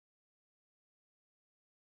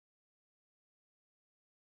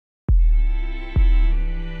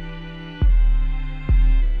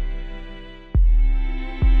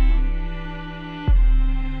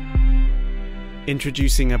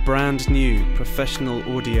Introducing a brand new professional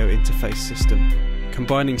audio interface system,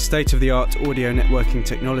 combining state-of-the-art audio networking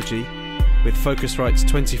technology with Focusrite's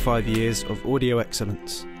 25 years of audio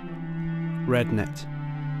excellence. RedNet.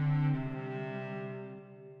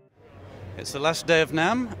 It's the last day of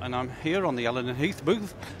NAMM, and I'm here on the Allen and Heath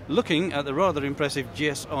booth looking at the rather impressive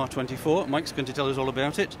GS-R24. Mike's going to tell us all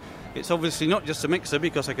about it. It's obviously not just a mixer,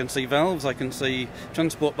 because I can see valves, I can see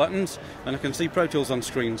transport buttons, and I can see Pro Tools on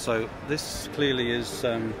screen, so this clearly is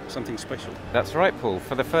something special. That's right, Paul.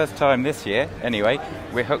 For the first time this year, anyway,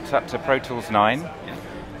 we're hooked up to Pro Tools 9. Yeah.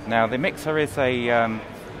 Now, the mixer is a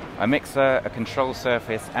mixer, a control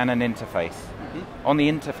surface, and an interface. On the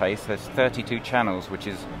interface, there's 32 channels, which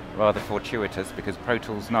is rather fortuitous because Pro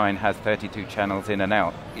Tools 9 has 32 channels in and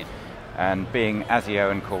out. Yeah. And being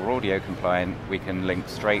ASIO and Core Audio compliant, we can link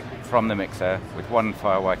straight from the mixer with one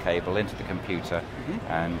FireWire cable into the computer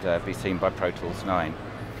and be seen by Pro Tools 9.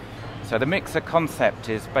 So the mixer concept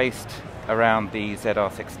is based around the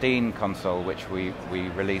ZR16 console, which we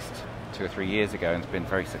released 2 or 3 years ago, and it's been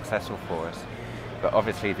very successful for us. But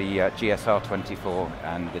obviously the GS-R24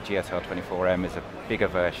 and the GS-R24M is a bigger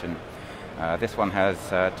version. This one has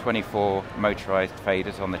 24 motorized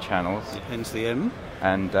faders on the channels. Hence the M.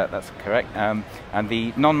 And that's correct. And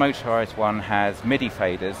the non-motorized one has MIDI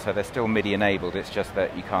faders, so they're still MIDI enabled, it's just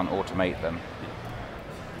that you can't automate them.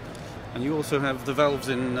 And you also have the valves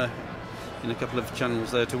in a couple of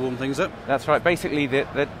channels there to warm things up? That's right. Basically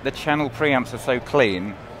the channel preamps are so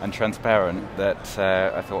clean and transparent that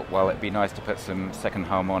I thought, well, it'd be nice to put some second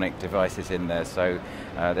harmonic devices in there. So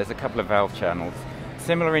there's a couple of valve channels.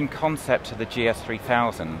 Similar in concept to the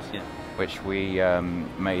GS-3000, which we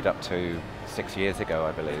made up to 6 years ago,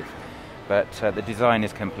 I believe. But the design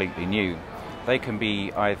is completely new. They can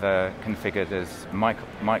be either configured as mic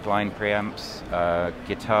line preamps,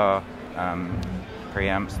 guitar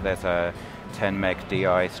preamps. There's a 10 meg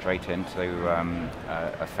DI straight into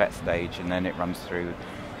a FET stage, and then it runs through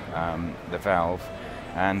the valve.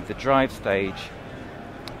 And the drive stage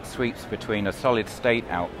sweeps between a solid state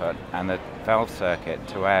output and the valve circuit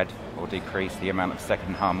to add or decrease the amount of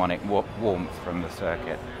second harmonic warmth from the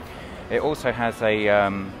circuit. It also has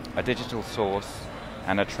a digital source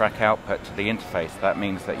and a track output to the interface. That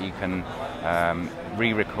means that you can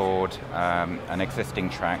re-record an existing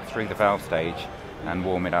track through the valve stage and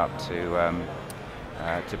warm it up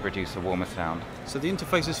to produce a warmer sound. So the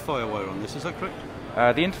interface is FireWire on this, is that correct?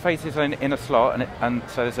 The interface is in a slot, and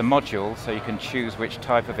so there's a module, so you can choose which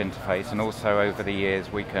type of interface, and also over the years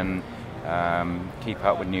we can keep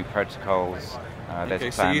up with new protocols.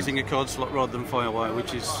 Okay, so you're using a card slot rather than FireWire,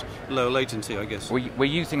 which is low latency, I guess. We're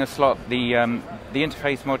using a slot. The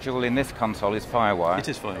interface module in this console is FireWire. It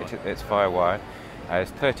is FireWire. It's FireWire. There's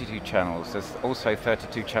 32 channels. There's also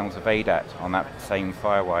 32 channels of ADAT on that same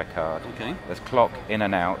FireWire card. Okay. There's clock in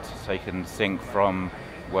and out, so you can sync from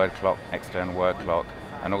word clock, external word clock,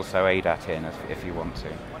 and also ADAT in if you want to.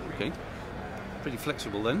 Okay. Pretty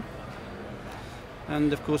flexible then.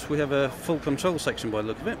 And of course we have a full control section by the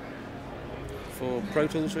look of it for Pro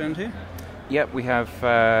Tools around here. Yep, we have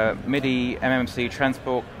MIDI MMC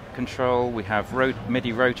transport control, we have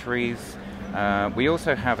MIDI rotaries. We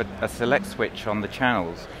also have a select switch on the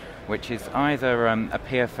channels, which is either a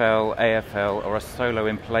PFL, AFL, or a solo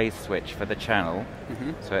in place switch for the channel.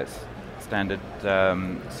 So it's standard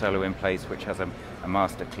solo in place, which has a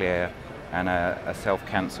master clear and a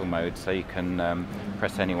self-cancel mode, so you can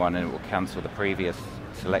press any one and it will cancel the previous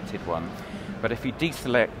selected one. But if you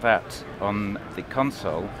deselect that on the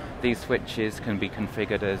console, these switches can be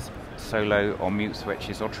configured as solo or mute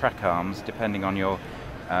switches or track arms, depending on your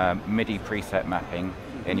MIDI preset mapping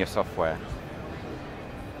in your software.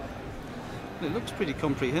 It looks pretty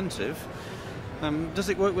comprehensive. Does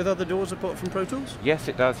it work with other DAWs apart from Pro Tools? Yes,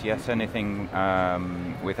 it does. Yes, anything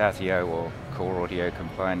with ASIO or Core Audio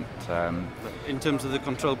compliant. In terms of the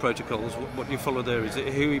control protocols, what do you follow there? Is it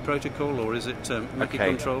a HUI protocol or is it MIDI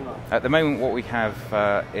control? At the moment, what we have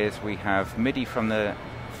is we have MIDI from the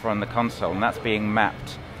console, and that's being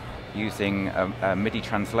mapped using a MIDI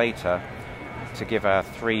translator to give our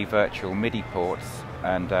 3 virtual MIDI ports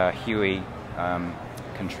and HUI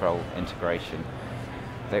control integration.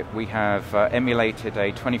 That we have emulated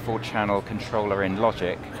a 24-channel controller in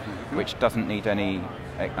Logic, which doesn't need any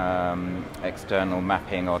external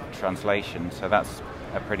mapping or translation, so that's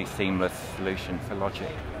a pretty seamless solution for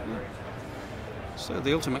Logic. So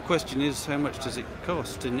the ultimate question is, how much does it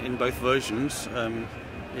cost in both versions,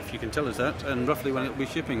 if you can tell us that, and roughly when it will be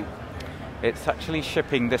shipping? It's actually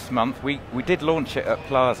shipping this month. We did launch it at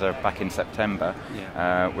Plaza back in September.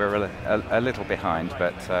 Yeah. We're a little behind,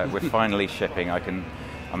 but we're finally shipping,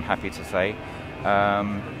 I'm happy to say.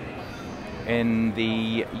 In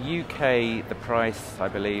the UK, the price, I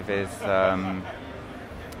believe, is around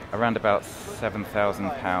about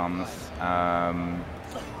 £7,000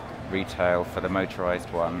 retail for the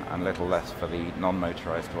motorised one, and a little less for the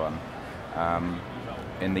non-motorised one.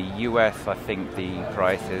 In the US, I think the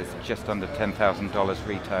price is just under $10,000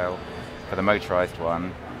 retail for the motorised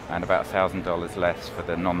one, and about $1,000 less for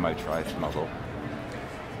the non-motorised model.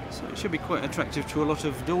 So it should be quite attractive to a lot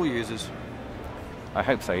of door users. I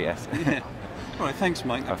hope so, yes. Yeah. All right, thanks,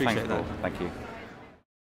 Mike. I appreciate thanks, that. Paul. Thank you.